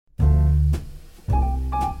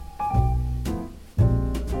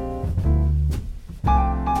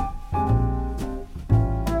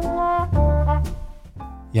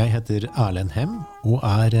Jeg heter Erlend Hem og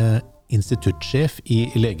instituttsjef i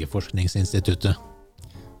Legeforskningsinstituttet.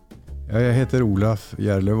 Jeg heter Olaf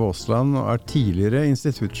Gjerløv Aasland og tidligere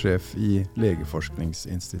instituttsjef i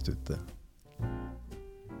Legeforskningsinstituttet.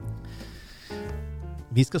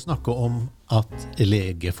 Vi skal snakke om at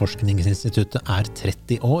Legeforskningsinstituttet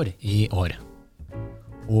 30 år i år.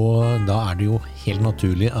 Og da det jo helt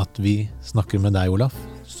naturlig at vi snakker med deg, Olaf,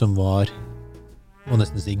 som var, må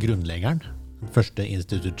nesten si, grunnleggeren, den første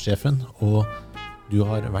instituttsjefen, og du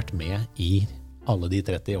har vært med i alle de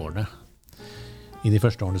 30 årene. I de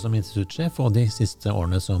første årene som instituttsjef og de siste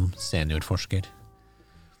årene som seniorforsker.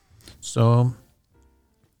 Så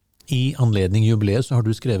i anledning jubileet så har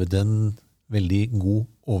du skrevet en veldig god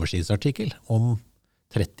oversiktsartikkel om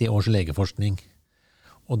 30 års legeforskning.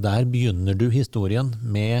 Og der begynner du historien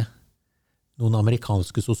med noen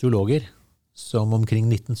amerikanske sosiologer som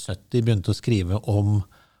omkring 1970 begynte å skrive om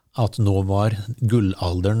at nå var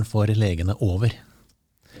gullalderen for legene over.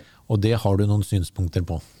 Og det har du noen synspunkter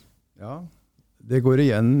på. Ja, det går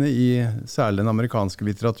igjen i særlig den amerikanske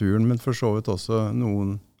litteraturen, men for så vidt også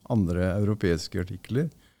noen andre europeiske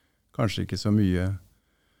artikler. Kanskje ikke så mye.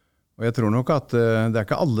 Og jeg tror nok at det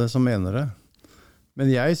ikke alle som mener det.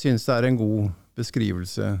 Men jeg synes det en god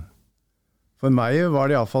beskrivelse. For meg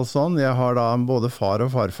var det i hvert fall sånn. Jeg har da både far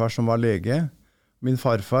og farfar som var lege. Min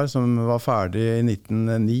farfar som var ferdig i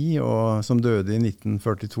 1909 og som døde i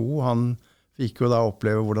 1942, han fikk jo da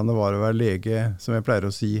oppleve hvordan det var å være lege, som jeg pleier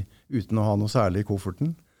å si, uten å ha noe særlig i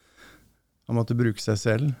kofferten. Han måtte bruke seg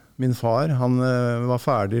selv. Min far, han var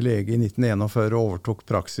ferdig lege i 1941 og overtok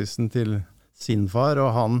praksisen til sin far,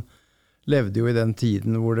 og han levde jo i den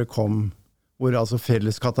tiden hvor det kom, hvor altså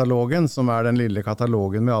felleskatalogen, som den lille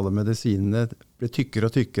katalogen med alle medisinene, ble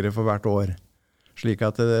tykkere og tykkere for hvert år. Slik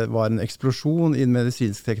at det var en eksplosjon i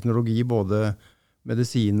medisinsk teknologi, både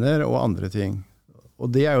medisiner og andre ting.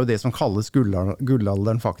 Og det jo det som kalles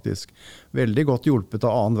gullalderen faktisk. Veldig godt hjulpet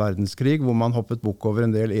av annen verdenskrig, hvor man hoppet bukk over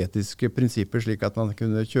en del etiske prinsipper, slik at man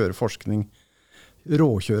kunne råkjøre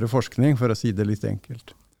forskning, for å si det litt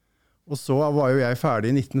enkelt. Og så var jo jeg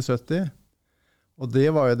ferdig i 1970, og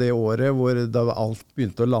det var jo det året hvor da alt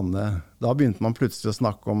begynte å lande. Da begynte man plutselig å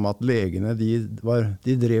snakke om at legene,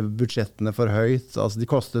 de drev budsjettene for høyt, altså de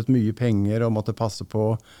kostet mye penger og måtte passe på.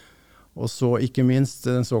 Og så ikke minst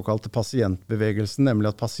den såkalte pasientbevegelsen,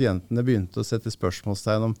 nemlig at pasientene begynte å sette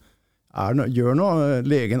spørsmålstegn om gjør nå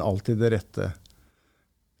legen alltid det rette?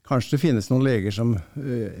 Kanskje det finnes noen leger som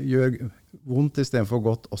gjør vondt i stedet for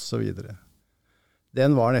godt, og så videre.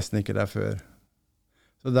 Den var nesten ikke der før.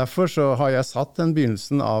 Så derfor så har jeg satt den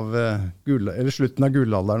begynnelsen av slutten av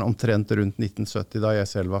gullalderen omtrent rundt 1970, da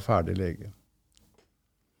jeg selv var ferdig lege.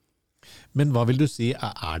 Men hva vil du si,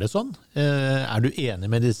 det sånn? Du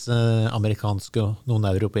enig med disse amerikanske og noen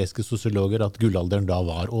europeiske sosiologer at gullalderen da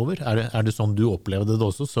var over? Det sånn du opplevde det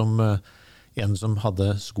også, som en som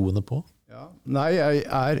hadde skoene på? Ja. Nei,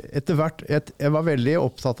 jeg var veldig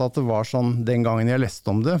opptatt av at det var sånn den gangen jeg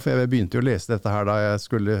leste om det, for jeg begynte jo å lese dette her da jeg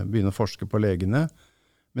skulle begynne å forske på legene.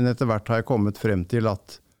 Men etter hvert har jeg kommet frem til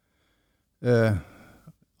at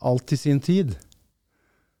alt til sin tid.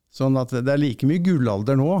 Sånn at det like mye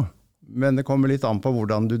gullalder nå, men det kommer litt an på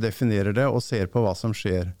hvordan du definerer det og ser på hva som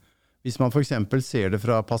skjer. Hvis man for eksempel ser det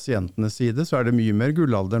fra pasientenes side, så det mye mer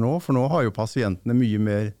gullalder nå, for nå har jo pasientene mye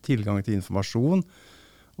mer tilgang til informasjon,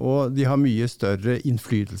 og de har mye større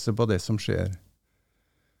innflytelse på det som skjer.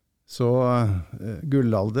 Så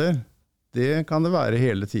gullalder, det kan det være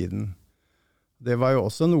hele tiden. Det var jo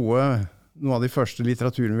også noe av de første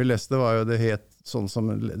litteraturen vi leste, var jo det het sånn som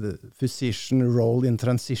physician role in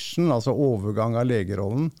transition, altså overgang av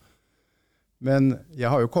legerollen. Men jeg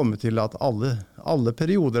har jo kommet til at alle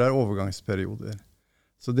perioder overgangsperioder.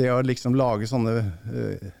 Så det å liksom lage sånne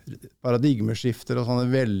paradigmeskifter og sånne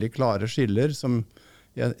veldig klare skiller, som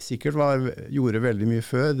jeg sikkert gjorde veldig mye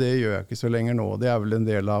før, det gjør jeg ikke så lenger nå. Det vel en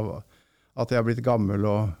del av at jeg har blitt gammel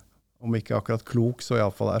og om ikke akkurat klok, så i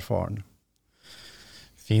alle fall erfaren.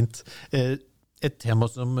 Fint. Et tema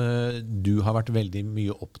som du har vært veldig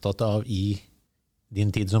mye opptatt av i din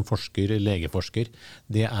tid som legeforsker,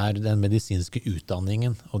 det den medisinske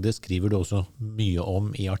utdanningen, og det skriver du også mye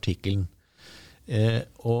om i artikkelen.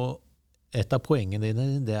 Og et av poengene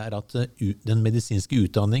dine, det at den medisinske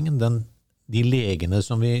utdanningen, de legene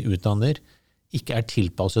som vi utdanner, ikke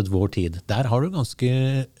tilpasset vår tid. Der har du ganske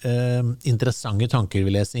interessante tanker,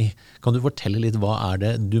 vil jeg si. Kan du fortelle litt hva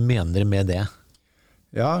det du mener med det?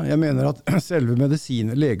 Ja, jeg mener at selve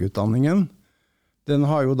legeutdanningen, den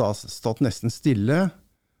har jo da stått nesten stille,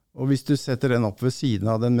 og hvis du setter den opp ved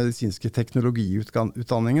siden av den medisinske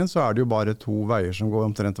teknologiutdanningen, så det jo bare to veier som går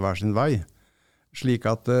omtrent hver sin vei. Slik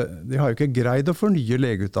at de har jo ikke greid å fornye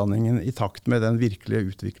legeutdanningen i takt med den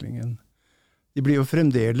virkelige utviklingen. De blir jo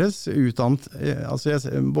fremdeles utdannet,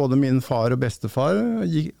 både min far og bestefar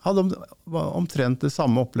hadde omtrent det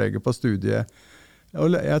samme opplegget på studiet.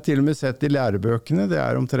 Og jeg har til og med sett i lærebøkene, det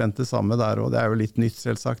omtrent det samme der, og det jo litt nytt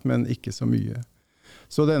selvsagt, men ikke så mye.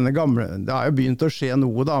 Så det har jo begynt å skje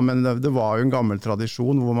noe da, men det var jo en gammel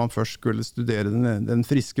tradisjon hvor man først skulle studere den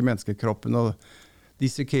friske menneskekroppen og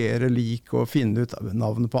dissekere lik og finne ut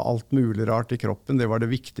navnet på alt mulig rart i kroppen. Det var det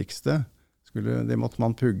viktigste. Det måtte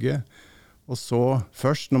man pugge. Og så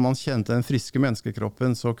først når man kjente den friske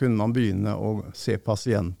menneskekroppen, så kunne man begynne å se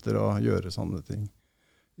pasienter og gjøre sånne ting.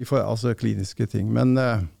 Altså kliniske ting. Men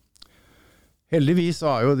heldigvis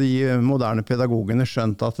har jo de moderne pedagogene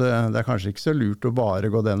skjønt at det kanskje ikke så lurt å bare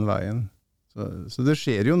gå den veien. Så det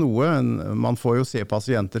skjer jo noe. Man får jo se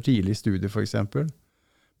pasienter tidlig i studiet for eksempel.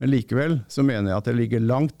 Men likevel så mener jeg at det ligger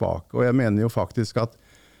langt bak, og jeg mener jo faktisk at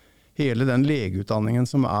hele den legeutdanningen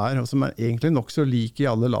som og som egentlig nok så lik i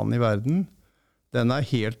alle land i verden, den er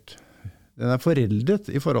foreldet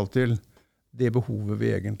i forhold til det behovet vi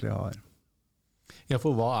egentlig har. Ja,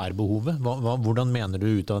 for hva behovet? Hvordan mener du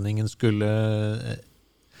utdanningen skulle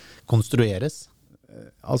konstrueres?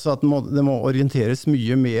 Altså at det må orienteres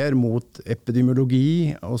mye mer mot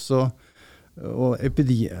epidemiologi, og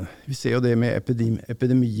vi ser jo det med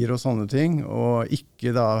epidemier og sånne ting, og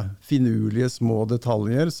ikke da finurlige små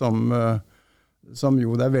detaljer som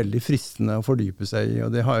jo det veldig fristende å fordype seg i,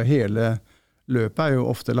 og det har jo hele løpet jo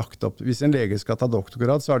ofte lagt opp. Hvis en lege skal ta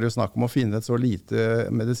doktorgrad, så det jo snakk om å finne et så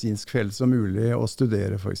lite medisinsk felt som mulig å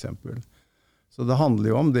studere for eksempel. Så det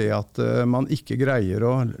handler jo om det at man ikke greier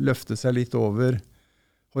å løfte seg litt over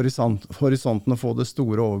horisonten og få det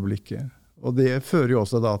store overblikket. Og det fører jo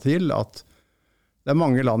også da til at det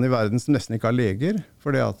mange land i verden som nesten ikke har leger,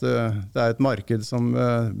 fordi at det et marked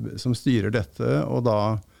som styrer dette, og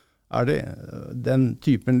da det den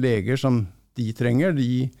typen leger som de trenger,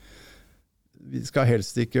 de skal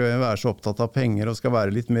helst ikke være så opptatt av penger og skal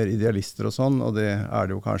være litt mer idealister og sånn, og det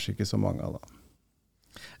det jo kanskje ikke så mange av da.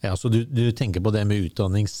 Ja, så du tenker på det med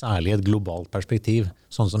utdanning særlig i et globalt perspektiv,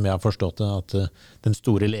 sånn som jeg har forstått det, at den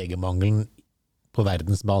store legemangelen på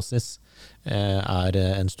verdensbasis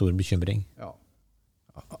en stor bekymring. Ja.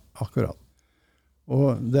 Akkurat.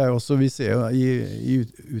 Og det jo også, vi ser jo i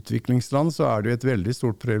utviklingsland så det jo et veldig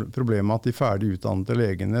stort problem at de ferdig utdannede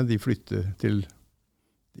legene, de flytter til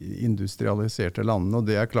de industrialiserte landene, og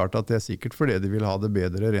det klart at det sikkert fordi de vil ha det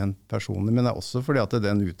bedre rent personlig, men det også fordi at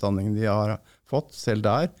den utdanningen de har fått, selv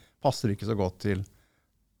der, passer ikke så godt til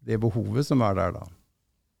det behovet som der da.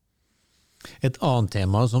 Et annet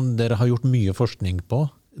tema som dere har gjort mye forskning på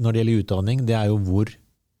når det gjelder utdanning, det jo hvor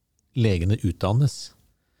legene utdannes.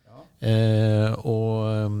 Og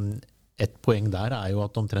et poeng der jo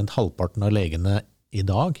at omtrent halvparten av legene i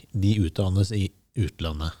dag, de utdannes i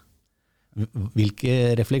utlandet.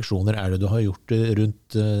 Hvilke refleksjoner det du har gjort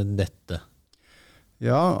rundt dette?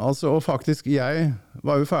 Ja, altså, og faktisk jeg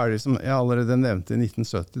var jo ferdig, som jeg allerede nevnte, i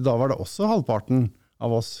 1970. Da var det også halvparten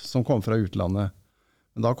av oss som kom fra utlandet.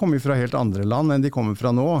 Men da kom vi fra helt andre land enn de kommer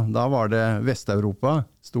fra nå. Da var det Vest-Europa,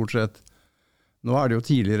 stort sett. Nå det jo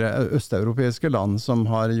tidligere østeuropeiske land som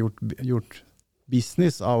har gjort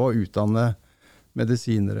business av å utdanne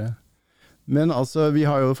medisinere. Men altså, vi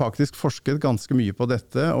har jo faktisk forsket ganske mye på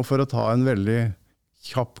dette, og for å ta en veldig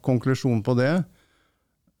kjapp konklusjon på det,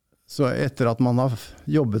 så etter at man har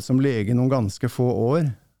jobbet som lege noen ganske få år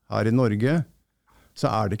her i Norge, så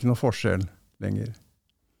det ikke noe forskjell lenger.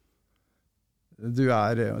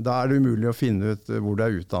 Da det umulig å finne ut hvor du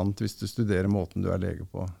utdannet hvis du studerer måten du lege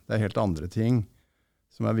på. Det helt andre ting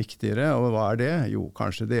som viktigere, og hva det? Jo,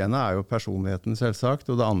 kanskje det ene jo personligheten selvsagt,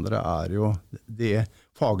 og det andre jo det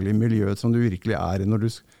faglige miljøet som du virkelig i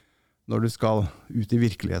når du skal ut i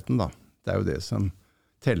virkeligheten da. Det jo det som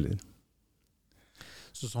teller.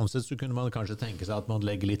 Så sånn sett så kunne man kanskje tenke seg at man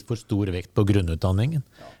legger litt for stor vekt på grunnutdanningen,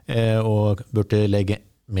 og burde legge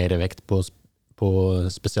mer vekt på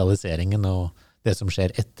spesialiseringen og det som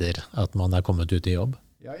skjer etter at man kommet ut i jobb?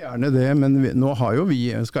 Ja, gjerne det, men nå har jo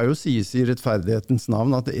skal jo sies i rettferdighetens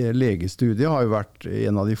navn at legestudiet har jo vært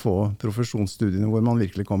en av de få profesjonsstudiene hvor man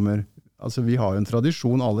virkelig kommer, altså vi har jo en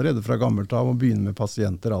tradisjon allerede fra gammelt av å begynne med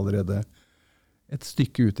pasienter allerede et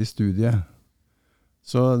stykke ut i studiet.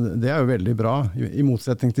 Så det jo veldig bra, i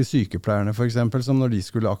motsetning til sykepleierne for eksempel, som når de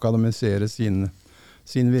skulle akademisere sin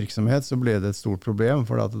virksomhet, så ble det et stort problem,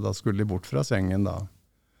 for da skulle de bort fra sengen da.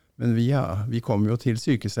 Men vi kom jo til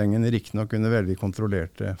sykesengen riktig nok under veldig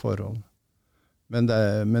kontrollerte forhold. Men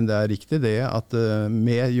det riktig det at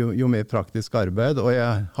jo mer praktisk arbeid, og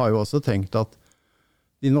jeg har jo også tenkt at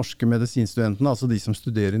de norske medisinstudentene, altså de som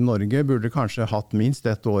studerer i Norge, burde kanskje hatt minst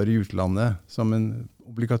 1 år i utlandet som en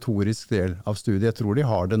obligatorisk del av studiet. Jeg tror de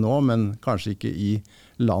har det nå, men kanskje ikke i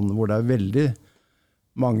land hvor det er veldig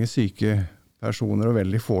mange syke personer og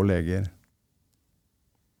veldig få leger.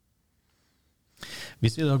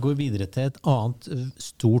 Hvis vi da går videre til et annet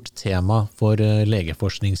stort tema for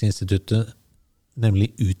Legeforskningsinstituttet,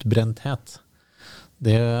 nemlig utbrenthet.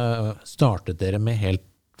 Det startet dere med helt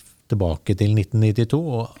tilbake til 1992,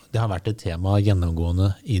 og det har vært et tema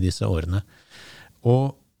gjennomgående i disse årene.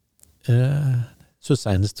 Og så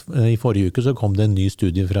senest i forrige uke så kom det en ny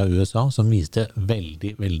studie fra USA som viste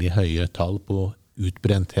veldig, veldig høye tall på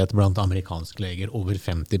utbrenthet blant amerikanske leger, over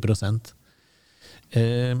 50%.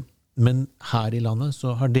 Men her i landet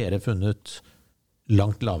så har dere funnet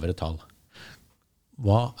langt lavere tall.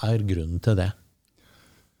 Hva er grunnen til det?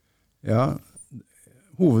 Ja,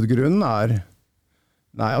 hovedgrunnen er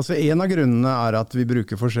en av grunnene er at vi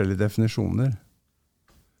bruker forskjellige definisjoner.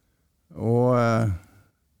 Og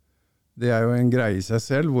det er jo en greie i seg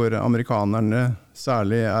selv, hvor amerikanerne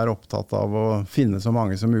særlig er opptatt av å finne så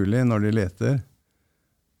mange som mulig når de leter,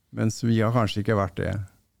 mens vi har kanskje ikke vært det.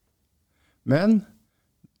 Men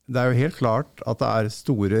det er jo helt klart at det er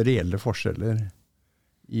store reelle forskjeller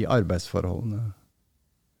i arbeidsforholdene.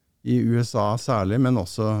 I USA særlig, men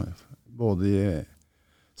også både i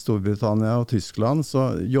Storbritannia og Tyskland,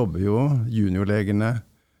 så jobber jo juniorlegene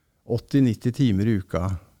 80-90 timer i uka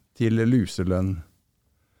til luselønn.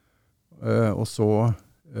 Og så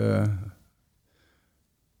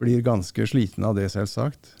blir ganske sliten av det,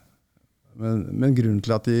 selvsagt. Men grunnen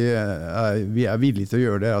til at vi er villige til å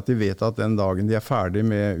gjøre det, er at de vet at den dagen de er ferdig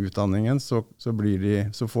med utdanningen, så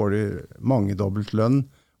får de mangedobbelt lønn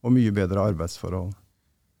og mye bedre arbeidsforhold.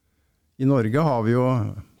 I Norge har vi jo,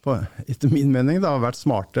 etter min mening, vært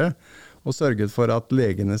smarte og sørget for at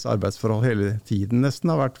legenes arbeidsforhold hele tiden nesten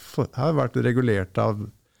har vært regulert av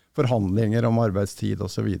forhandlinger om arbeidstid og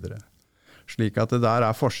så videre. Slik at det der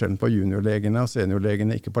er forskjellen på juniorlegene og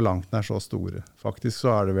seniorlegene ikke på langt nær så store. Faktisk så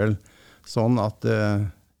er det vel sånn at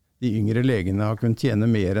de yngre legene har kunnet tjene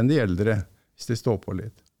mer enn de eldre hvis de står på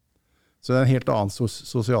litt. Så det er en helt annen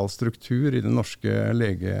sosial struktur i de norske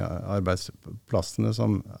legearbeidsplassene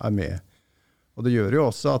som er med. Og det gjør jo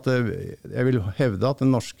også at jeg vil hevde at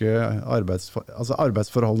den norske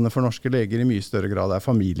arbeidsforholdene for norske leger i mye større grad er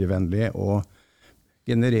familievennlige og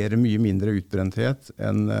genererer mye mindre utbrenthet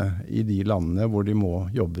enn i de landene hvor de må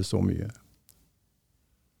jobbe så mye.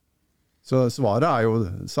 Så svaret er jo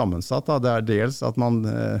sammensatt. Det er dels at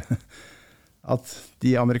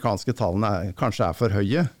de amerikanske tallene kanskje er for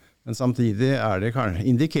høye, men samtidig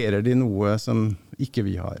indikerer de noe som ikke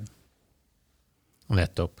vi har.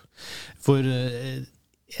 Nettopp. For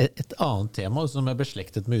et annet tema som er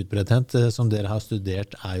beslektet med utbrenthet, som dere har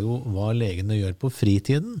studert, er jo hva legene gjør på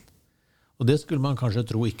fritiden. Og det skulle man kanskje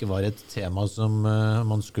tro ikke var et tema som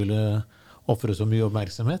man skulle offre så mye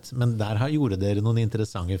oppmerksomhet, men der gjorde dere noen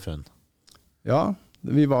interessante funn. Ja,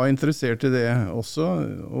 vi var interessert i det også,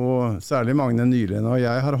 og særlig Magne Nylén og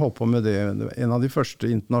jeg har holdt på med det. En av de første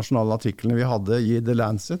internasjonale artiklene vi hadde i The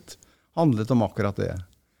Lancet handlet om akkurat det.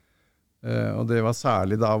 Og det var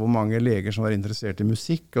særlig da hvor mange leger som var interessert i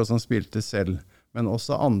musikk og som spilte selv, men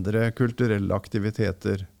også andre kulturelle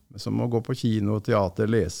aktiviteter, som å gå på kino, teater,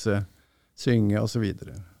 lese, synge og så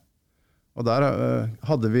videre. Og der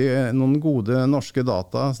hadde vi noen gode norske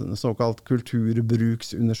data, såkalt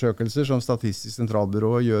kulturbruksundersøkelser, som Statistisk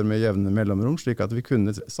sentralbyrå gjør med jevne mellomrom, slik at vi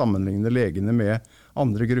kunne sammenligne legene med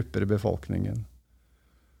andre grupper i befolkningen.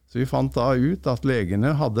 Så vi fant da ut at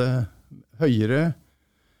legene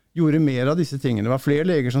gjorde mer av disse tingene. Det var flere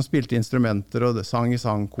leger som spilte instrumenter og sang i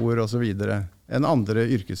sangkor og så videre enn andre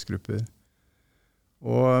yrkesgrupper.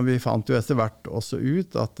 Og vi fant jo etter hvert også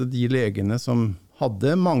ut at de legene som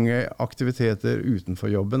hadde mange aktiviteter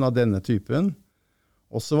utenfor jobben av denne typen,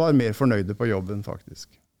 også var mer fornøyde på jobben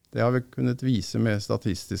faktisk. Det har vi kunnet vise med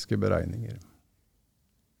statistiske beregninger.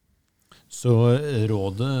 Så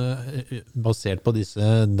rådet basert på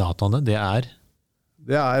disse dataene, det er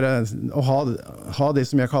å ha det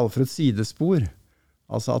som jeg kaller for et sidespor.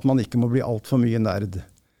 Altså at man ikke må bli alt for mye nerd.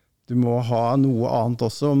 Du må ha noe annet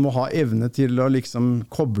også, du må ha evne til å liksom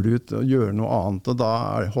koble ut og gjøre noe annet, og da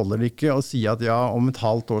holder det ikke å si at ja, om et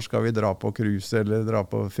halvt år skal vi dra på cruise eller dra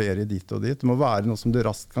på ferie dit og dit. Det må være noe som du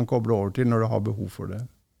raskt kan koble over til når du har behov for det.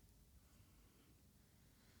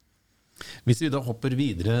 Hvis vi da hopper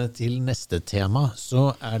videre til neste tema,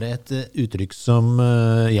 så er det et uttrykk som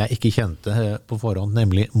jeg ikke kjente på forhånd,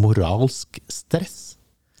 nemlig moralsk stress.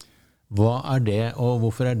 Hva er det, og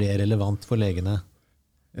hvorfor er det relevant for legene?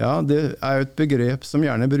 Ja, det er jo et begrep som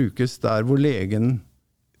gjerne brukes der hvor legen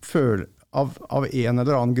av en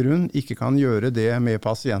eller annen grunn ikke kan gjøre det med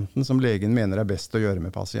pasienten som legen mener best å gjøre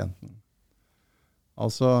med pasienten.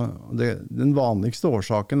 Altså, den vanligste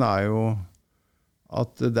årsaken jo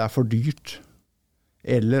at det for dyrt,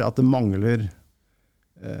 eller at det mangler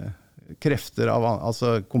krefter av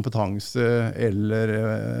altså kompetanse, eller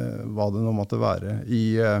hva det nå måtte være.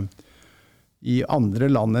 I andre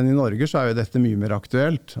land enn i Norge så jo dette mye mer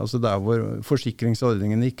aktuelt. Altså der hvor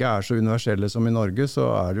forsikringsordningene ikke så universelle som i Norge, så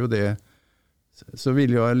det jo det, så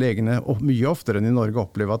vil jo legene mye oftere enn i Norge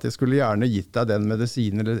oppleve at jeg skulle gjerne gitt deg den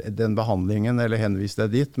medisinen eller den behandlingen eller henvist deg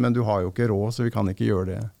dit, men du har jo ikke råd, så vi kan ikke gjøre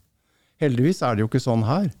det. Heldigvis det jo ikke sånn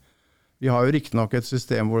her. Vi har jo riktig nok et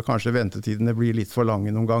system hvor kanskje ventetidene blir litt for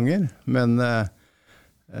lange noen ganger, men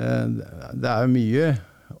det jo mye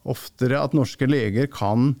oftere at norske leger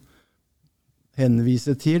kan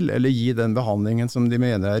henvise til eller gi den behandlingen som de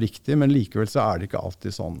mener riktig, men likevel så det ikke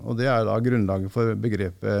alltid sånn. Og det da grunnlaget for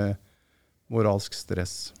begrepet moralsk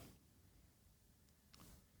stress.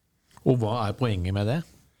 Og hva poenget med det?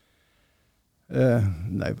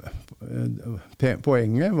 Nei,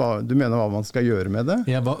 poenget, du mener hva man skal gjøre med det?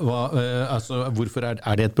 Ja, altså, hvorfor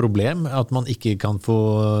det et problem at man ikke kan få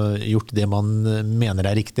gjort det man mener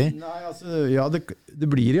riktig? Nei, altså, ja, det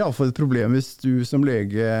blir i alle fall et problem hvis du som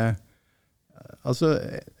lege, altså,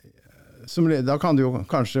 da kan du jo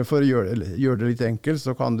kanskje, for å gjøre det litt enkelt,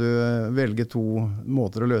 så kan du velge 2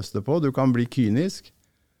 måter å løse det på. Du kan bli kynisk,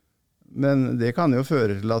 men det kan jo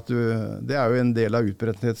føre til at det jo en del av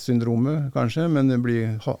utbretthetssyndromet kanskje, men du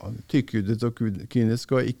blir tykkhudet og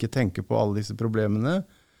kynisk og ikke tenker på alle disse problemene.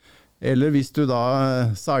 Eller hvis du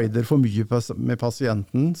da sider for mye med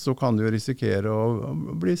pasienten, så kan du jo risikere å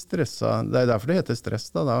bli stresset. Det derfor det heter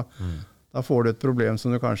stress da. Da får du et problem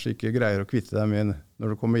som du kanskje ikke greier å kvitte deg med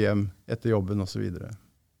når du kommer hjem etter jobben og så videre.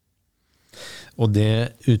 Og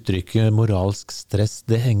det uttrykket moralsk stress,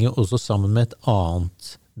 det henger også sammen med et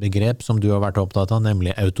annet begrep som du har vært opptatt av,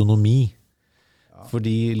 nemlig autonomi. Ja.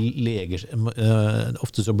 Fordi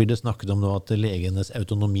ofte så blir det snakket om nå at legenes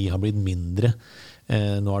autonomi har blitt mindre.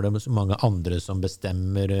 Nå det mange andre som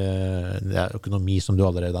bestemmer, det økonomi som du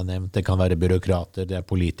allerede har nevnt, det kan være byråkrater, det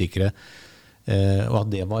politikere, og at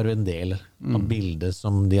det var en del av bildet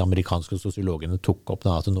som de amerikanske sosiologene tok opp,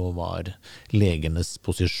 da, at nå var legenes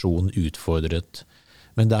posisjon utfordret.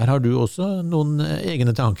 Men der har du også noen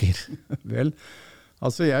egne tanker. Vel,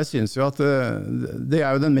 altså jeg synes jo at det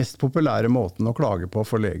jo den mest populære måten å klage på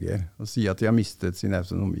for leger, å si at de har mistet sin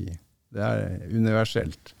autonomi. Det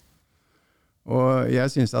universelt. Og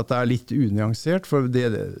jeg synes at det litt unyansert, for det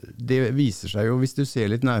viser seg jo, hvis du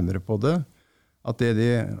ser litt nærmere på det, at det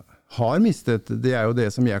de har mistet, det jo det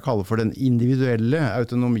som jeg kaller for den individuelle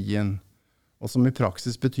autonomien, og som i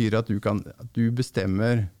praksis betyr at du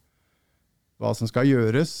bestemmer hva som skal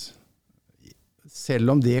gjøres,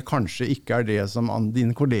 selv om det kanskje ikke det som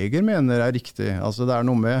dine kolleger mener riktig. Altså det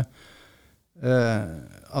noe med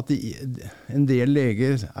at en del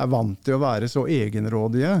leger vant til å være så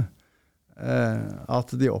egenrådige,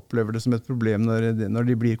 at de opplever det som et problem når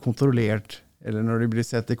de blir kontrollert, eller når de blir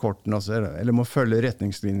sett i korten, eller må følge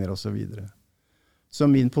retningslinjer og så videre. Så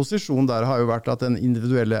min posisjon der har jo vært at den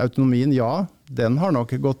individuelle autonomien, ja, den har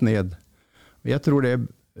nok gått ned. Og jeg tror det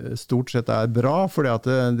stort sett bra, for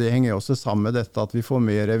det henger også sammen med dette at vi får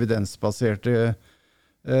mer evidensbaserte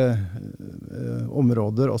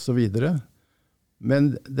områder og så videre.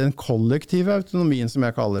 Men den kollektive autonomien, som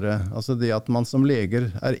jeg kaller det, altså det at man som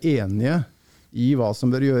leger enige i hva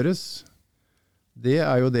som bør gjøres, det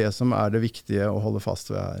jo det som det viktige å holde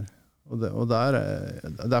fast ved her. Og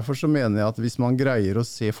derfor så mener jeg at hvis man greier å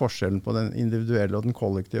se forskjellen på den individuelle og den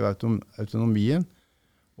kollektive autonomien,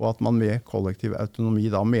 og at man med kollektiv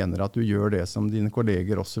autonomi da mener at du gjør det som dine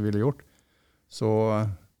kolleger også ville gjort, så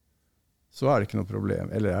det ikke noe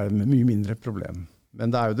problem, eller det mye mindre problem.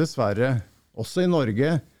 Men det jo dessverre, også i Norge,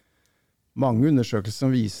 mange undersøkelser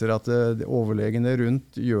som viser at overlegene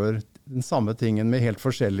rundt gjør den samme tingen med helt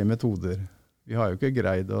forskjellige metoder. Vi har jo ikke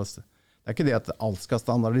greid å... Det ikke det at alt skal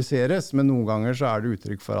standardiseres, men noen ganger så det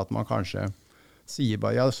uttrykk for at man kanskje sier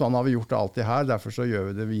bare, ja, sånn har vi gjort det alltid her, derfor så gjør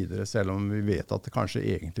vi det videre, selv om vi vet at det kanskje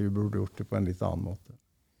egentlig vi burde gjort det på en litt annen måte.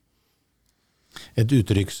 Et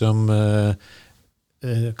uttrykk som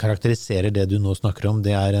karakteriserer det du nå snakker om,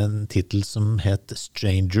 det en titel som het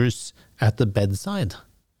Strangers at the Bedside.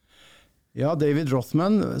 Ja, David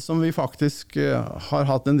Rothman, som vi faktisk har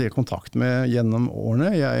hatt en del kontakt med gjennom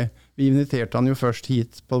årene. Vi inviterte han jo først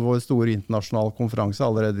hit på vår store internasjonale konferanse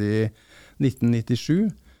allerede i 1997.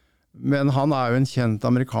 Men han jo en kjent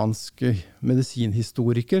amerikansk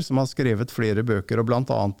medisinhistoriker som har skrevet flere bøker, og blant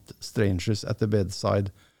annet Strangers at the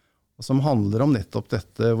Bedside, som handler om nettopp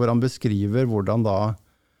dette, hvor han beskriver hvordan da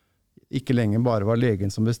ikke lenger bare var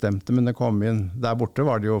legen som bestemte, men det kom inn, der borte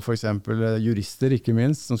var det jo for eksempel jurister, ikke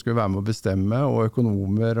minst, som skulle være med å bestemme, og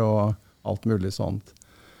økonomer og alt mulig sånt.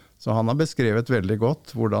 Så han har beskrevet veldig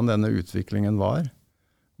godt hvordan denne utviklingen var,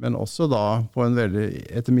 men også da på en veldig,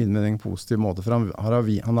 etter min mening, positiv måte, for han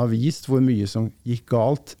har vist hvor mye som gikk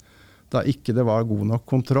galt, da ikke det var god nok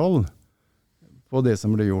kontroll på det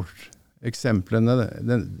som ble gjort. Eksemplene,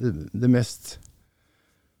 det mest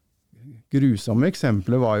grusomme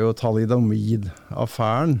eksempelet var jo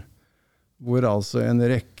thalidomid-affæren, hvor altså en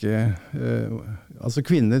rekke, altså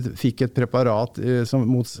kvinner fikk et preparat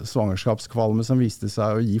mot svangerskapskvalme som viste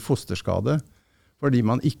seg å gi fosterskade, fordi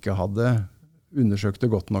man ikke hadde undersøkt det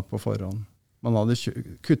godt nok på forhånd. Man hadde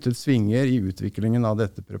kuttet svinger i utviklingen av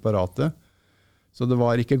dette preparatet, så det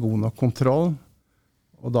var ikke god nok kontroll.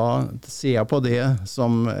 Og da ser jeg på det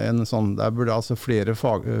som en sånn, der burde altså flere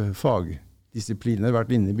fagdisipliner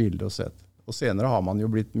vært inne i bildet og sett. Og senere har man jo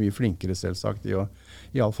blitt mye flinkere selvsagt i å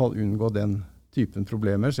i alle fall unngå den typen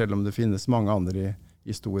problemer, selv om det finnes mange andre i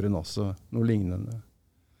historien også, noe lignende.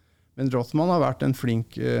 Men Rothman har vært en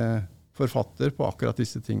flink forfatter på akkurat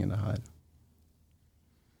disse tingene her.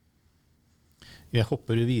 Jeg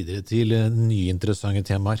hopper videre til nye interessante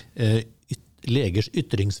temaer. Legers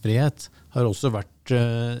ytringsfrihet har også vært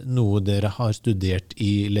noe dere har studert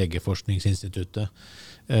i Legeforskningsinstituttet.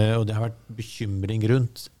 Og det har vært bekymring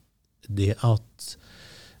rundt det at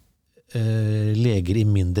leger i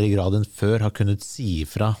mindre grad enn før har kunnet si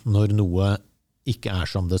ifra når noe ikke er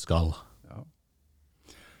som det skal.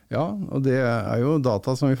 Ja, og det er jo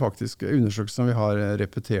data som vi faktisk, undersøkelser som vi har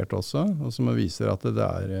repetert også, og som viser at det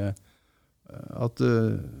er at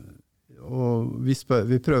og vi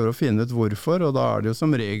prøver å finne ut hvorfor, og da er det jo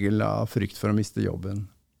som regel av frykt for å miste jobben.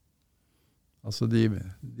 Altså det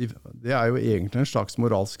er jo egentlig en slags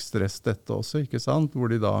moralsk stress dette også, ikke sant?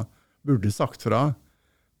 Hvor de da burde sagt fra,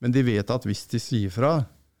 men de vet at hvis de sier fra,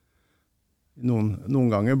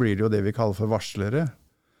 noen ganger blir det jo det vi kaller for varslere.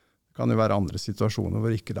 Det kan jo være andre situasjoner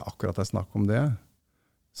hvor ikke det akkurat er snakk om det.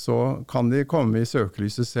 Så kan de komme i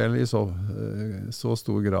søkelyset selv i så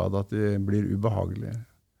stor grad at de blir ubehagelige.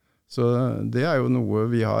 Så det er jo noe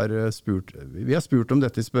vi har spurt. Vi har spurt om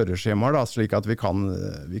dette i spørreskjemaer, da, slik at vi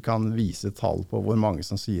kan vise tall på hvor mange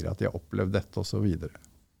som sier at de har opplevd dette og så videre.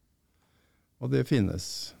 Og det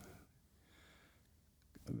finnes.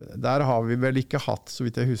 Der har vi vel ikke hatt, så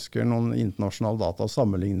vidt jeg husker, noen internasjonale data å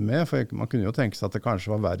sammenligne med, for man kunne jo tenke seg at det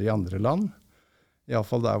kanskje var verre i andre land. I alle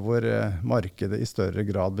fall der hvor markedet i større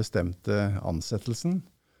grad bestemte ansettelsen,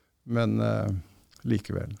 men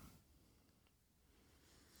likevel.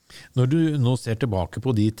 Når du nå ser tilbake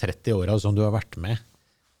på de 30 årene som du har vært med,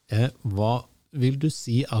 hva vil du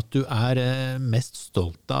si at du er mest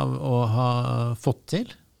stolt av å ha fått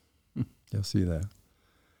til? Jeg sier det.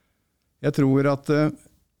 Jeg tror at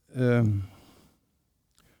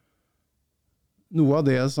noe av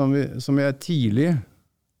det som jeg tidlig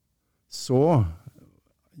så,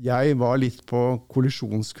 jeg var litt på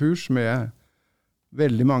kollisjonskurs med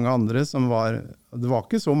veldig mange andre det var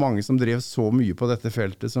ikke så mange som drev så mye på dette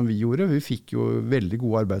feltet som vi gjorde. Vi fikk jo veldig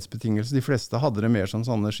gode arbeidsbetingelser. De fleste hadde det mer som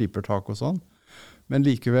sånne skippertak og sånn. Men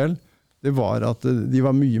likevel, det var at de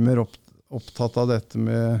var mye mer opptatt av dette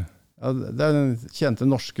med, den kjente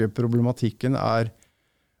norske problematikken er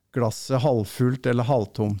glasset halvfullt eller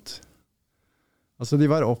halvtomt. Altså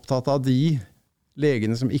de var opptatt av de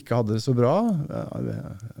legene som ikke hadde det så bra.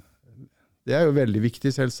 Det er jo veldig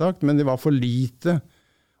viktig selvsagt, men det var for lite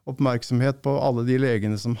oppmerksomhet på alle de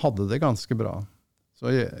legene som hadde det ganske bra. Så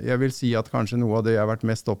jeg vil si at kanskje noe av det jeg har vært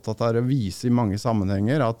mest opptatt av er å vise i mange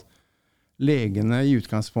sammenhenger at legene i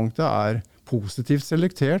utgangspunktet er positivt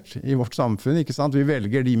selektert i vårt samfunn, ikke sant? Vi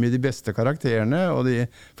velger de med de beste karakterene og de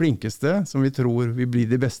flinkeste som vi tror vil bli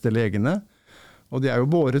de beste legene. Og de er jo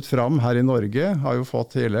båret fram her i Norge, har jo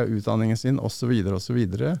fått hele utdanningen sin, og så videre, og så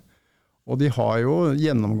videre. Og de har jo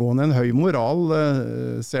gjennomgående en høy moral,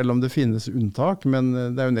 selv om det finnes unntak, men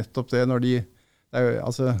det er jo nettopp det når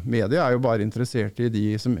altså media er jo bare interessert i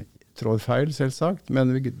de som trår feil, selvsagt,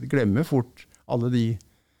 men vi glemmer fort alle de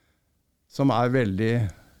som er veldig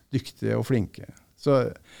dyktige og flinke. Så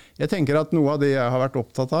jeg tenker at noe av det jeg har vært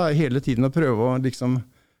opptatt av, er hele tiden å prøve å liksom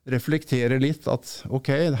reflektere litt at ok,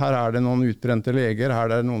 her er det noen utbrente leger, her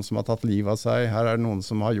er det noen som har tatt liv av seg, her er det noen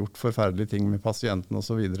som har gjort forferdelige ting med pasienten og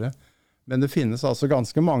så videre. Men det finnes altså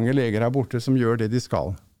ganske mange leger her borte som gjør det de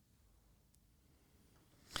skal.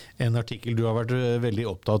 En artikkel du har vært veldig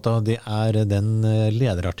opptatt av, det er den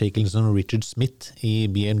lederartikkelen som Richard Smith i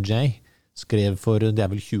BMJ skrev for, det er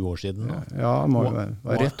vel 20 år siden nå? Ja, det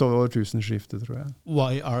var rett over tusenskiftet, tror jeg.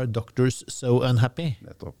 Why are doctors so unhappy?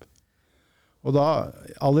 Nettopp. Og da,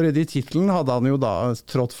 allerede i titelen hadde han jo da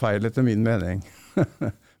trådt feil etter min mening.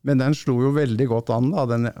 Men den slo jo veldig godt an da,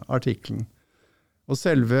 den artiklen. Og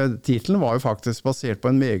selve titelen var jo faktisk basert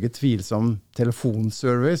på en meget tvilsom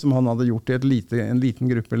telefonsurvey som han hadde gjort i en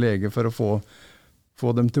liten gruppe leger for å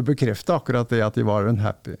få dem til å bekrefte akkurat det at de var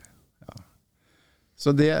unhappy. Ja.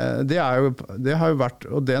 Så det har jo vært,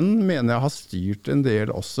 og den mener jeg har styrt en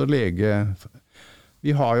del også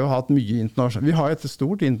Vi har jo hatt vi har et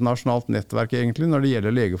stort internasjonalt nettverk egentlig når det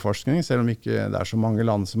gjelder legeforskning, selv om ikke det så mange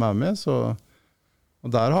land som med, og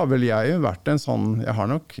der har vel jeg vært en sånn,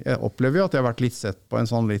 jeg opplever jo at jeg har vært litt sett på en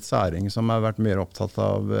sånn litt særing som har vært mer opptatt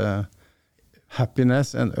av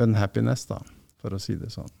happiness enn unhappiness da, for å si det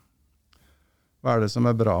sånn. Hva det som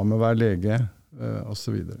bra med å være lege, og så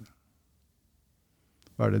videre.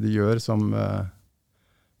 Hva det de gjør som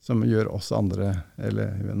gjør oss andre,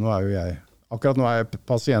 eller nå jo jeg, akkurat nå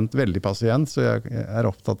jeg veldig pasient, så jeg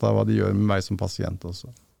opptatt av hva de gjør med meg som pasient også,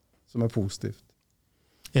 som positivt.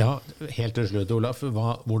 Ja, helt til slutt, Olaf,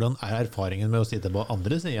 hvordan erfaringen med å sitte på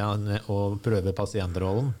andre siden og prøve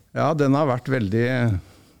pasientrollen? Ja, den har vært veldig,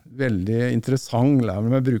 veldig interessant, la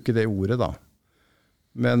meg bruke det ordet da.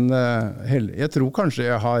 Men jeg tror kanskje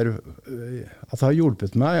at det har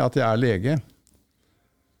hjulpet meg at jeg lege.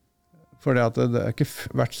 For det har ikke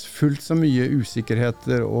vært fullt så mye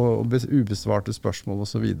usikkerheter og ubesvarte spørsmål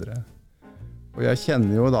og så videre. Og jeg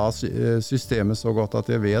kjenner jo da systemet så godt at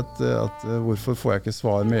jeg vet at hvorfor får jeg ikke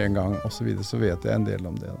svar med en gang og så videre, så vet jeg en del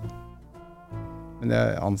om det da. Men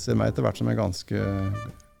jeg anser meg etter hvert som en ganske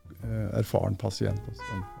erfaren pasient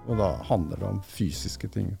også. Og da handler det om fysiske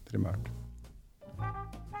ting primært.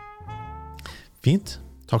 Fint,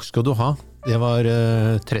 takk skal du ha. Det var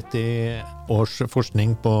 30 års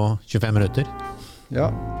forskning på 25 minutter. Ja,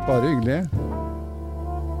 bare hyggelig.